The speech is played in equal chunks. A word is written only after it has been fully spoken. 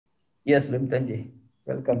Yes, Limtanji,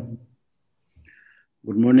 welcome.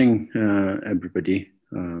 Good morning, everybody.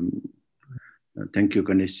 Thank you,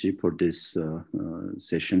 Ganeshji, for this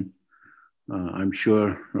session. I'm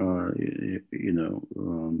sure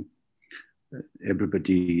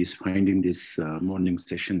everybody is finding this morning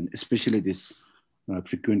session, especially this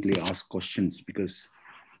frequently asked questions, because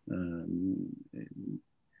um,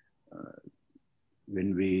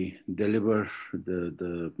 when we deliver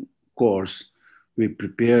the course, we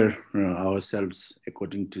prepare ourselves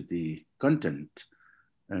according to the content.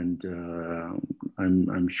 And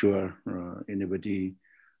I'm sure anybody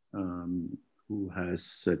who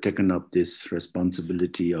has taken up this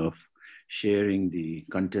responsibility of sharing the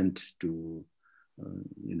content to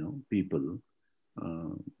people uh,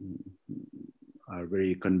 are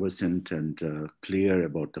very conversant and clear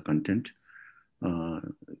about the content. Uh,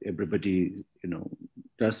 Everybody,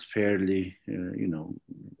 does fairly,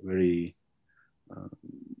 very uh,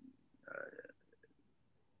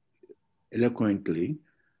 eloquently.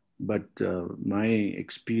 But my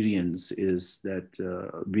experience is that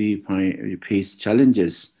we face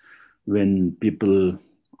challenges when people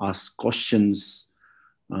ask questions,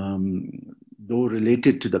 though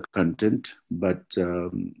related to the content, but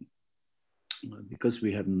because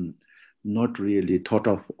we have not really thought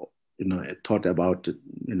about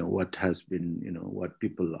what has been, what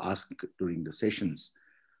people ask during the sessions,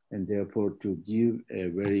 and therefore to give a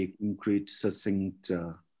very concrete, succinct,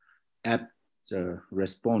 apt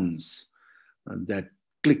response that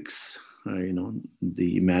clicks,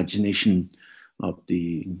 the imagination of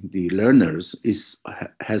the learners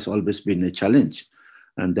has always been a challenge,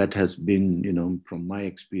 and that has been, from my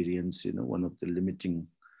experience, one of the limiting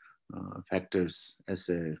factors as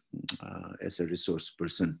a resource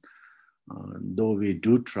person. Though we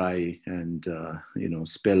do try and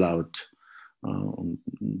spell out and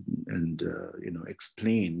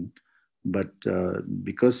explain, but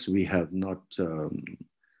because we have not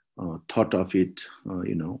thought of it,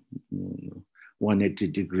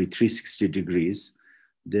 180-degree, 360 degrees,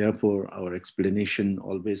 therefore our explanation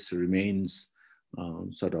always remains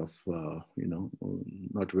sort of,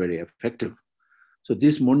 not very effective. So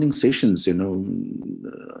these morning sessions,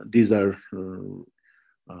 these are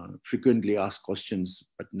frequently asked questions,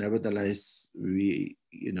 but nevertheless we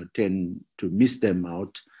tend to miss them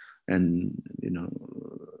out, and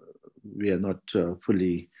we are not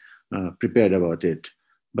fully prepared about it.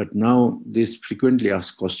 But now these frequently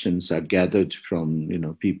asked questions are gathered from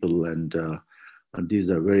people, and these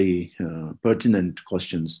are very pertinent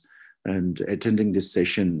questions. And attending this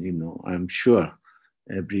session, I'm sure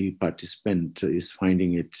every participant is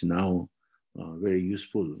finding it now very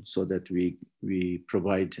useful, so that we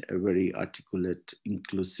provide a very articulate,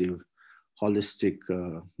 inclusive, holistic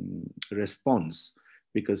response.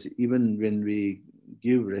 Because even when we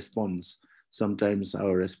give response, sometimes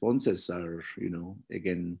our responses are,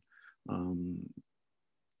 again, um,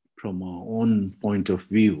 from our own point of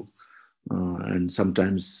view, and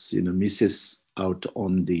sometimes misses out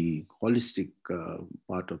on the holistic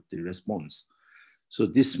part of the response. So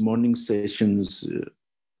this morning sessions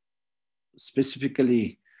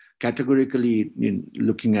specifically, categorically,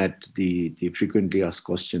 looking at the frequently asked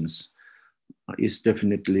questions is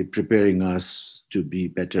definitely preparing us to be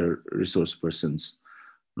better resource persons.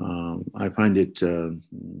 I find it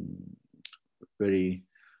very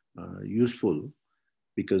useful,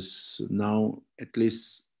 because now at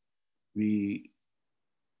least we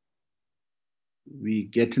we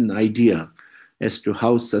get an idea as to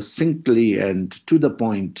how succinctly and to the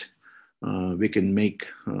point we can make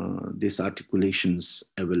these articulations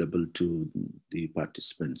available to the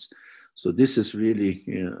participants. So this is really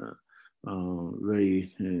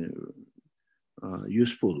very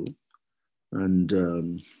useful, and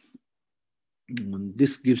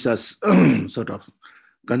this gives us sort of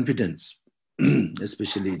confidence,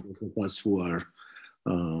 especially those of us who are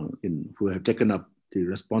who have taken up the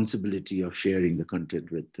responsibility of sharing the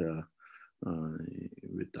content with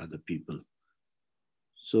other people.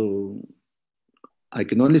 So I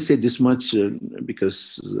can only say this much,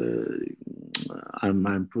 because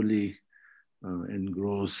I'm fully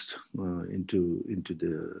engrossed into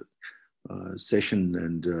the session,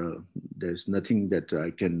 and there's nothing that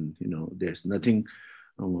I can, there's nothing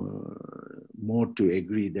more to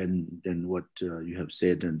agree than what you have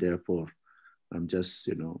said, and therefore I'm just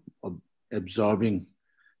absorbing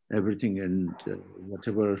everything, and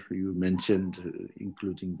whatever you mentioned,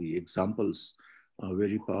 including the examples, are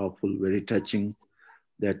very powerful, very touching.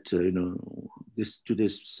 That this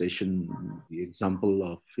today's session, the example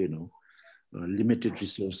of limited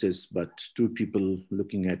resources, but two people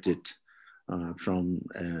looking at it from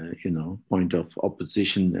point of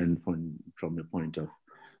opposition and from a point of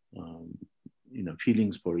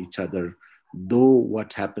feelings for each other. Though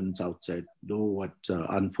what happens outside, though what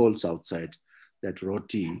unfolds outside, that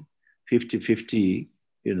roti 50-50,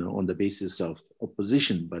 on the basis of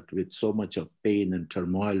opposition, but with so much of pain and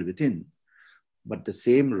turmoil within. But the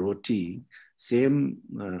same roti, same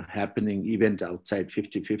happening event outside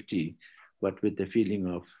 50-50, but with the feeling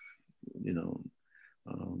of,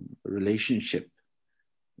 relationship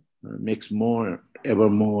makes ever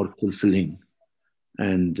more fulfilling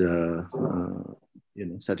and,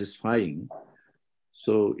 satisfying.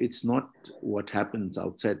 So it's not what happens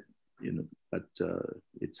outside, but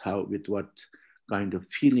it's with what kind of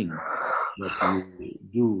feeling that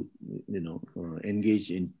you do,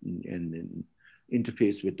 engage in and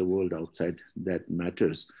interface with the world outside that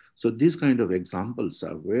matters. So these kind of examples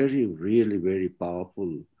are really very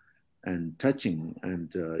powerful and touching,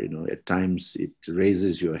 and at times it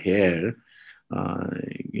raises your hair,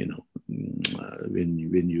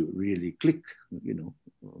 when you really click,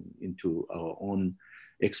 into our own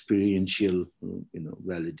experiential,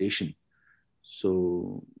 validation.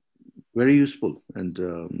 So very useful, and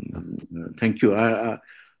thank you. I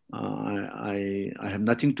have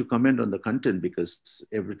nothing to comment on the content because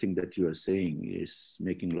everything that you are saying is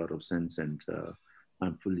making a lot of sense, and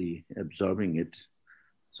I'm fully absorbing it.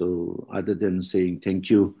 So other than saying thank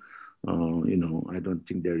you, I don't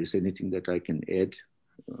think there is anything that I can add.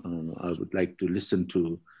 I would like to listen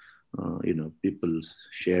to, people's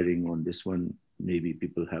sharing on this one. Maybe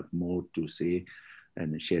people have more to say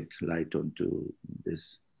and shed light onto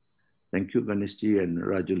this. Thank you, Ganeshji and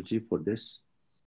Rajulji, for this.